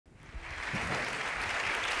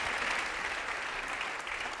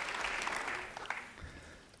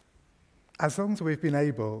As long as we've been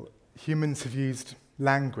able, humans have used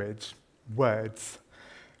language, words,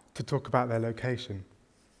 to talk about their location.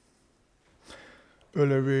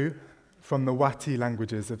 Uluru, from the Wati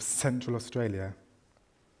languages of Central Australia.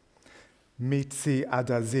 Mitsi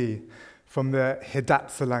Adazi, from the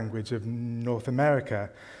Hidatsa language of North America,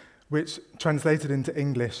 which translated into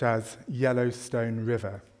English as Yellowstone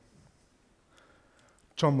River.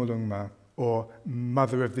 Chomolungma, or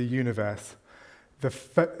Mother of the Universe, the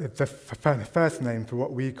first name for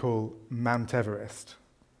what we call Mount Everest.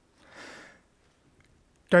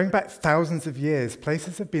 Going back thousands of years,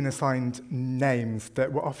 places have been assigned names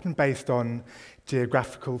that were often based on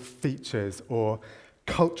geographical features or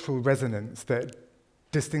cultural resonance that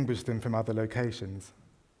distinguished them from other locations.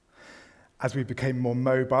 As we became more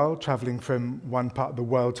mobile, traveling from one part of the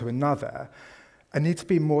world to another, a need to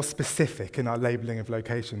be more specific in our labeling of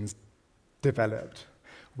locations developed.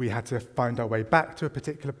 We had to find our way back to a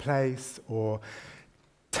particular place or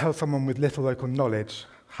tell someone with little local knowledge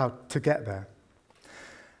how to get there.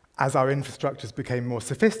 As our infrastructures became more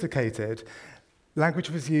sophisticated, language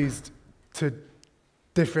was used to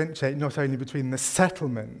differentiate not only between the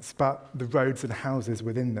settlements, but the roads and houses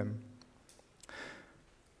within them.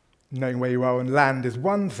 Knowing where you are on land is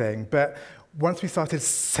one thing, but once we started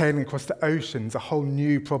sailing across the oceans, a whole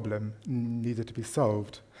new problem needed to be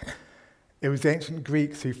solved. It was the ancient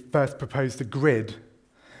Greeks who first proposed a grid,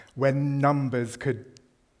 where numbers could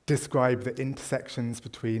describe the intersections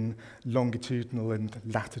between longitudinal and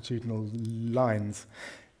latitudinal lines,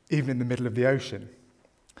 even in the middle of the ocean.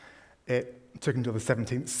 It took until the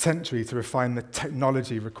 17th century to refine the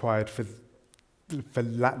technology required for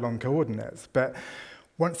lat-long coordinates, but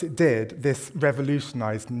once it did, this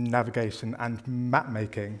revolutionized navigation and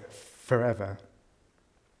map-making forever.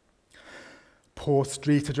 Poor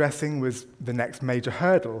street addressing was the next major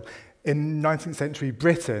hurdle. In 19th century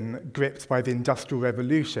Britain, gripped by the Industrial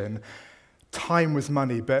Revolution, time was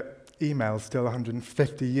money, but email's still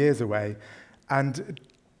 150 years away, and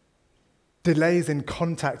delays in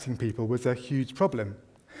contacting people was a huge problem.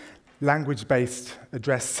 Language-based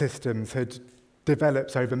address systems had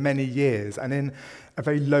developed over many years, and in a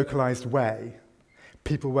very localized way.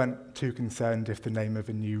 People weren't too concerned if the name of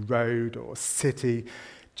a new road or city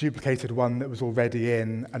duplicated one that was already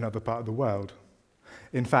in another part of the world.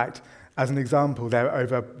 In fact, as an example, there are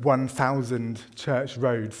over 1,000 church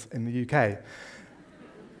roads in the UK,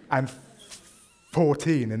 and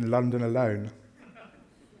 14 in London alone.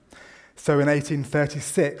 So in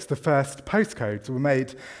 1836, the first postcodes were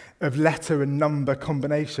made of letter and number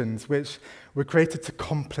combinations, which were created to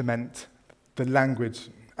complement the language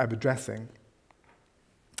of addressing.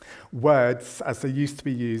 Words, as they used to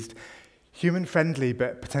be used, human-friendly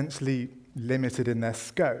but potentially limited in their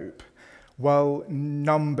scope, while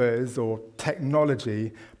numbers or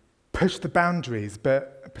technology pushed the boundaries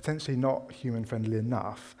but potentially not human-friendly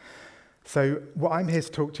enough. So what I'm here to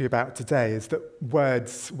talk to you about today is that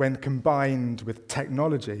words, when combined with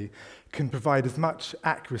technology, can provide as much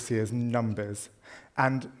accuracy as numbers,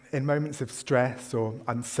 and in moments of stress or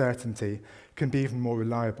uncertainty, can be even more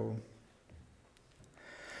reliable.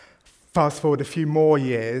 Fast forward a few more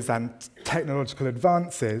years and technological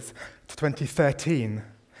advances to 2013.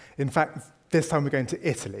 In fact, this time we're going to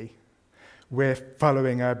Italy. We're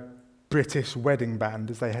following a British wedding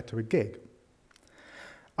band as they head to a gig.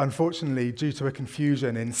 Unfortunately, due to a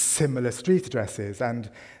confusion in similar street addresses and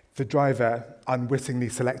the driver unwittingly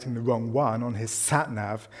selecting the wrong one on his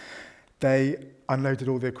sat-nav, they unloaded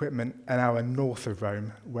all the equipment an hour north of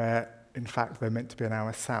Rome, where, in fact, they're meant to be an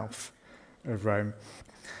hour south of Rome.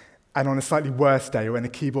 And on a slightly worse day, when a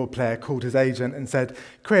keyboard player called his agent and said,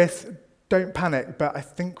 "Chris, don't panic, but I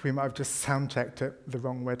think we might have just sound-checked at the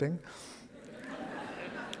wrong wedding."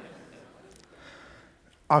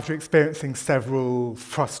 After experiencing several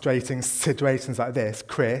frustrating situations like this,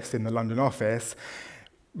 Chris, in the London office,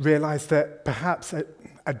 realized that perhaps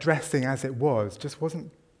addressing as it was just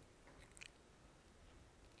wasn't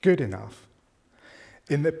good enough.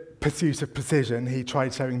 In the pursuit of precision, he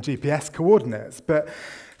tried sharing GPS coordinates, but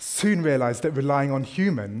soon realized that relying on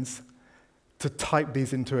humans to type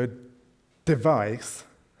these into a device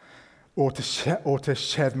or to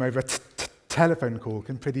share them over a telephone call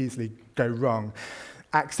can pretty easily go wrong.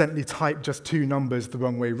 Accidentally type just two numbers the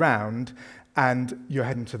wrong way round, and you're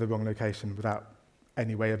heading to the wrong location without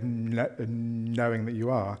any way of knowing that you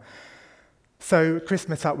are. So Chris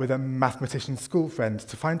met up with a mathematician school friend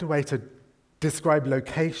to find a way to describe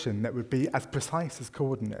location that would be as precise as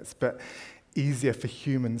coordinates, but easier for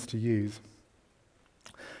humans to use.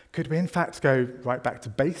 Could we in fact go right back to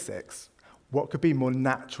basics? What could be more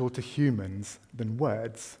natural to humans than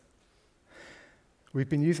words? We've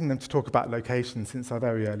been using them to talk about location since our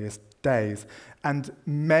very earliest days, and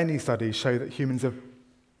many studies show that humans are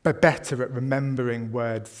better at remembering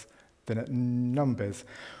words than at numbers.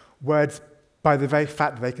 Words, by the very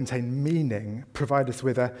fact that they contain meaning, provide us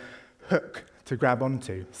with a hook to grab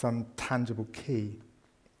onto, some tangible key.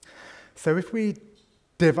 So if we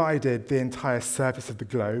divided the entire surface of the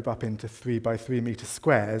globe up into 3 by 3 meter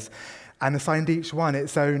squares and assigned each one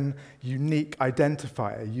its own unique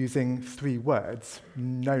identifier using 3 words,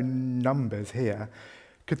 no numbers here,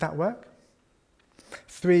 could that work?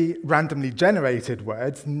 3 randomly generated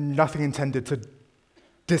words, nothing intended to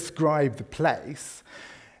describe the place,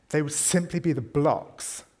 they would simply be the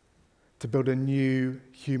blocks to build a new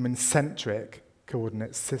human-centric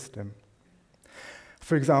coordinate system.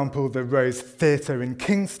 For example, the Rose Theatre in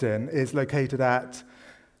Kingston is located at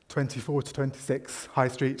 24 to 26 High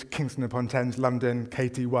Street, Kingston upon Thames, London,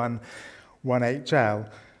 KT1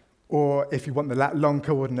 1HL. Or if you want the long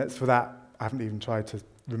coordinates for that, I haven't even tried to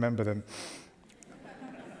remember them.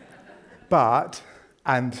 But,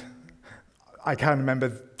 and I can remember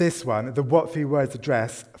this one, the what 3 words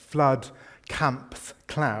address, flood, camps,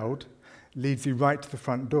 cloud, leads you right to the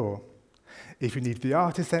front door. If you need the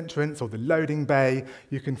artist entrance or the loading bay,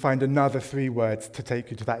 you can find another 3 words to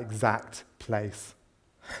take you to that exact place.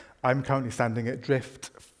 I'm currently standing at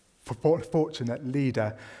Drift Fortunate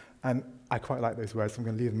Leader, and I quite like those words, so I'm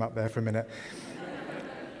going to leave them up there for a minute.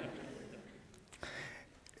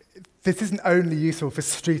 This isn't only useful for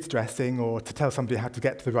street addressing or to tell somebody how to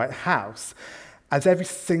get to the right house, as every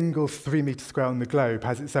single 3 meter square on the globe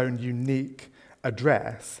has its own unique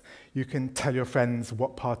address. You can tell your friends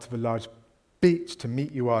what part of a large beach to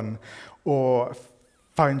meet you on, or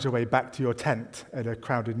find your way back to your tent at a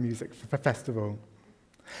crowded music festival.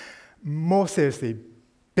 More seriously,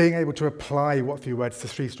 being able to apply what 3 words to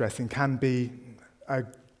street addressing can be a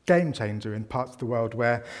game changer in parts of the world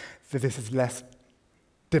where this is less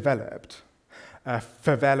developed. A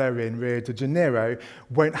favela in Rio de Janeiro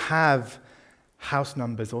won't have house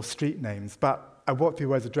numbers or street names, but a what 3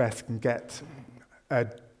 words address can get a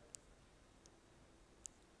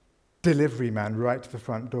delivery man right to the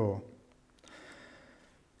front door.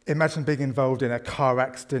 Imagine being involved in a car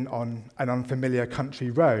accident on an unfamiliar country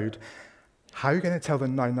road. How are you going to tell the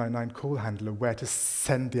 999 call handler where to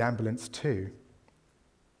send the ambulance to?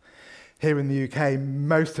 Here in the UK,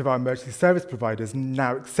 most of our emergency service providers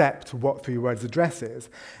now accept what 3 words addresses,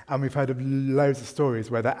 and we've heard of loads of stories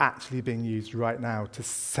where they're actually being used right now to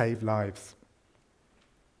save lives.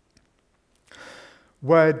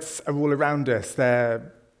 Words are all around us.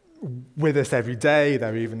 They're with us every day.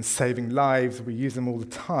 They're even saving lives. We use them all the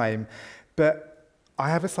time. But I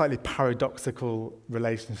have a slightly paradoxical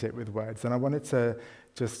relationship with words, and I wanted to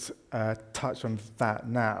just touch on that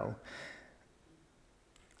now.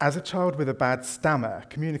 As a child with a bad stammer,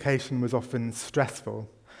 communication was often stressful.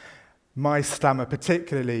 My stammer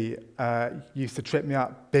particularly used to trip me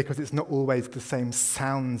up because it's not always the same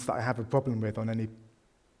sounds that I have a problem with on any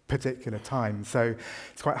particular time, so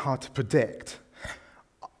it's quite hard to predict.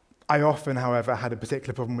 I often, however, had a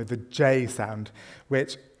particular problem with the J sound,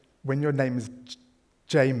 which, when your name is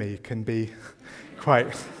Jamie, can be quite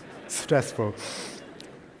stressful.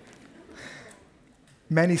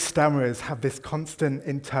 Many stammerers have this constant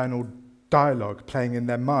internal dialogue playing in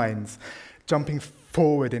their minds, jumping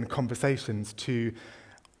forward in conversations to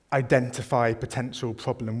identify potential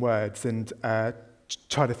problem words and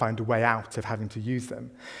try to find a way out of having to use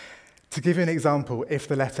them. To give you an example, if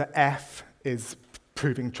the letter F is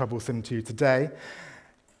proving troublesome to you today,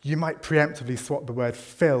 you might preemptively swap the word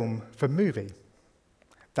film for movie.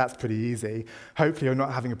 That's pretty easy. Hopefully you're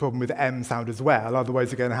not having a problem with the M sound as well,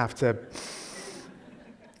 otherwise you're going to have to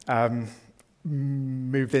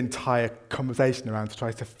move the entire conversation around to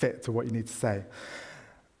try to fit to what you need to say.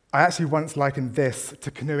 I actually once likened this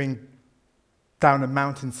to canoeing down a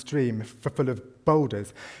mountain stream full of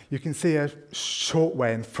boulders. You can see a short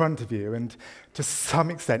way in front of you, and to some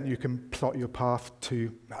extent you can plot your path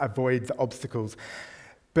to avoid the obstacles.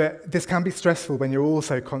 But this can be stressful when you're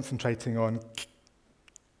also concentrating on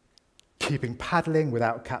keeping paddling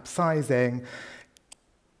without capsizing,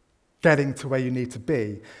 getting to where you need to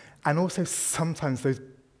be. And also sometimes those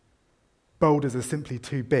boulders are simply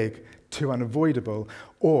too big, too unavoidable,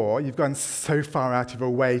 or you've gone so far out of your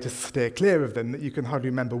way to steer clear of them that you can hardly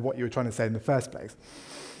remember what you were trying to say in the first place.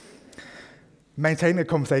 Maintaining a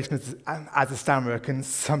conversation as a stammerer can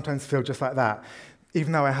sometimes feel just like that.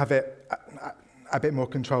 Even though I have it a bit more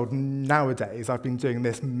controlled nowadays, I've been doing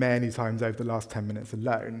this many times over the last 10 minutes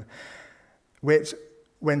alone, which,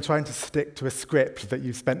 when trying to stick to a script that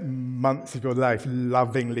you've spent months of your life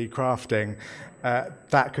lovingly crafting,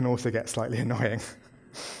 that can also get slightly annoying.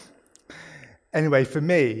 Anyway, for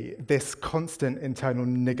me, this constant internal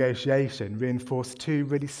negotiation reinforced two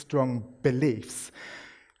really strong beliefs.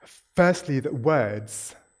 Firstly, that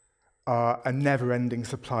words are a never-ending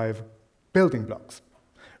supply of building blocks,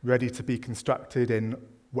 ready to be constructed in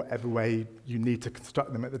whatever way you need to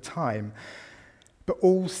construct them at the time. But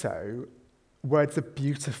also, words are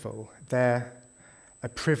beautiful. They're a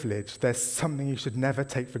privilege. They're something you should never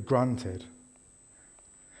take for granted.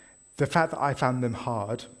 The fact that I found them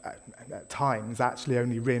hard at times actually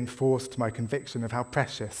only reinforced my conviction of how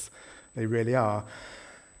precious they really are.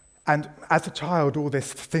 And as a child, all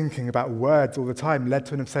this thinking about words all the time led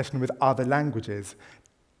to an obsession with other languages.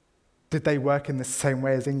 Did they work in the same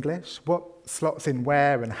way as English? What slots in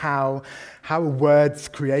where and how? How are words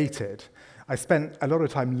created? I spent a lot of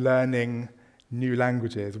time learning new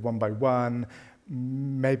languages, one by one.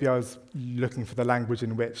 Maybe I was looking for the language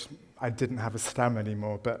in which I didn't have a stammer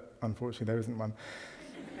anymore, but unfortunately there isn't one.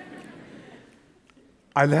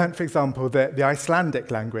 I learned, for example, that the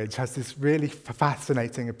Icelandic language has this really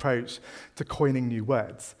fascinating approach to coining new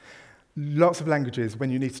words. Lots of languages,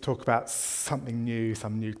 when you need to talk about something new,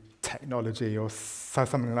 some new technology or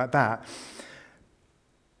something like that,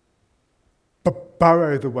 but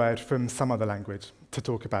borrow the word from some other language to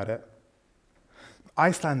talk about it.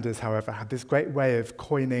 Icelanders, however, have this great way of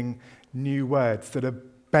coining new words that are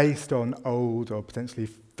based on old or potentially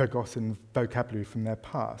forgotten vocabulary from their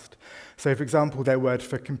past. So, for example, their word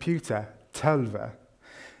for computer, tölva,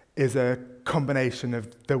 is a combination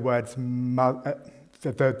of the words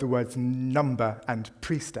the words number and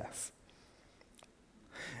priestess.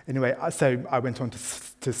 Anyway, so I went on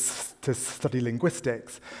to study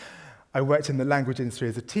linguistics. I worked in the language industry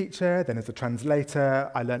as a teacher, then as a translator.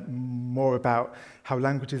 I learnt more about how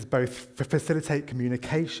languages both facilitate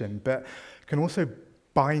communication, but can also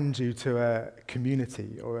bind you to a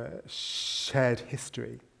community or a shared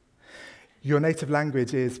history. Your native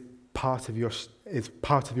language is part of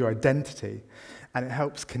your identity, and it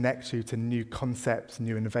helps connect you to new concepts,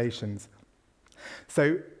 new innovations.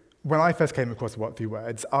 So when I first came across What Few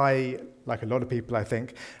Words, I, like a lot of people, I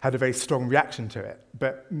think, had a very strong reaction to it,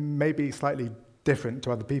 but maybe slightly different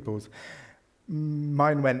to other people's.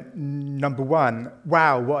 Mine went, number one,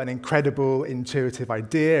 wow, what an incredible, intuitive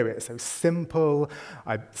idea. It's so simple.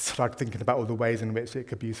 I started thinking about all the ways in which it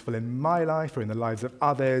could be useful in my life or in the lives of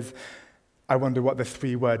others. I wonder what the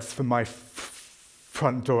 3 words for my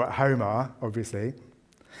front door at home are, obviously.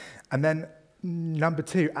 And then number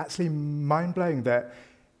 2, actually mind-blowing that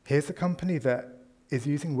here's a company that is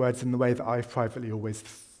using words in the way that I've privately always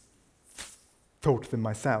thought of them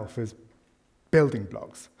myself, as building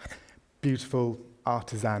blocks. Beautiful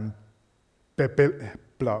artisan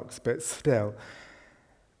blocks, but still.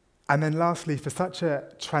 And then lastly, for such a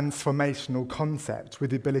transformational concept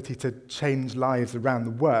with the ability to change lives around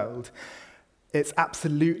the world, it's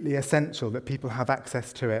absolutely essential that people have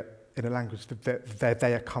access to it in a language that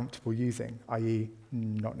they are comfortable using, i.e.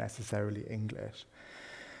 not necessarily English.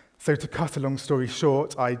 So to cut a long story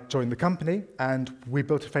short, I joined the company and we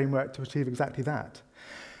built a framework to achieve exactly that.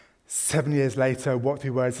 7 years later, What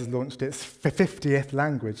Few Words has launched its 50th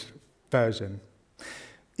language version.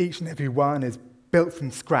 Each and every one is built from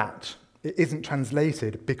scratch. It isn't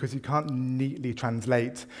translated because you can't neatly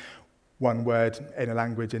translate one word in a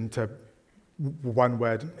language into one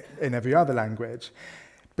word in every other language.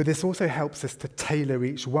 But this also helps us to tailor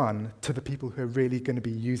each one to the people who are really going to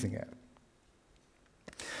be using it.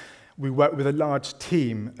 We work with a large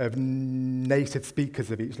team of native speakers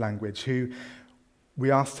of each language who we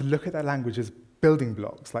ask to look at their language as building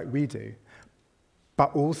blocks, like we do,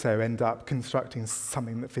 but also end up constructing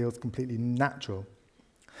something that feels completely natural.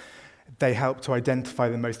 They help to identify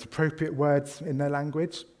the most appropriate words in their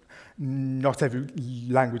language. Not every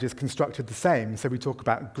language is constructed the same, so we talk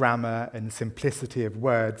about grammar and simplicity of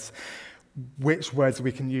words, which words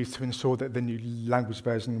we can use to ensure that the new language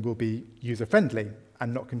version will be user-friendly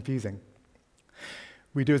and not confusing.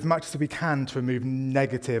 We do as much as we can to remove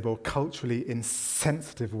negative or culturally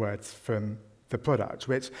insensitive words from the product,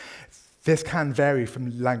 which this can vary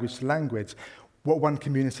from language to language. What one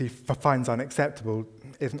community finds unacceptable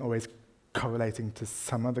isn't always correlating to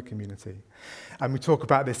some other community. And we talk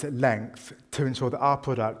about this at length to ensure that our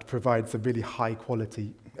product provides a really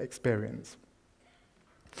high-quality experience.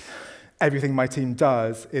 Everything my team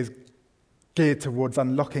does is geared towards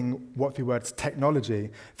unlocking What Few Words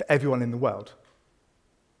technology for everyone in the world,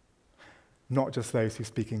 not just those who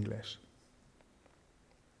speak English.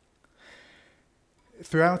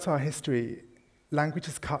 Throughout our history, language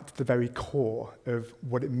has cut to the very core of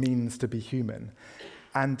what it means to be human.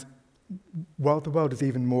 And while the world is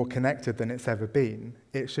even more connected than it's ever been,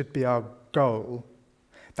 it should be our goal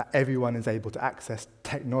that everyone is able to access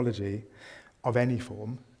technology of any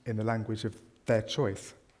form in the language of their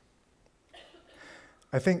choice.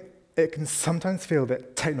 I think it can sometimes feel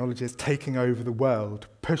that technology is taking over the world,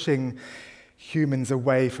 pushing humans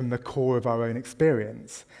away from the core of our own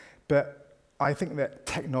experience. But I think that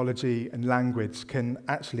technology and language can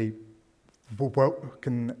actually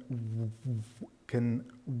can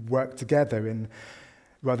work together in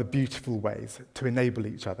rather beautiful ways to enable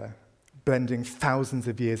each other, blending thousands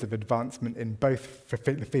of years of advancement in both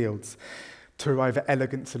fields to arrive at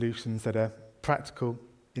elegant solutions that are practical,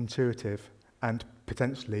 intuitive, and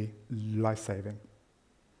potentially life-saving.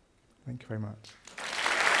 Thank you very much.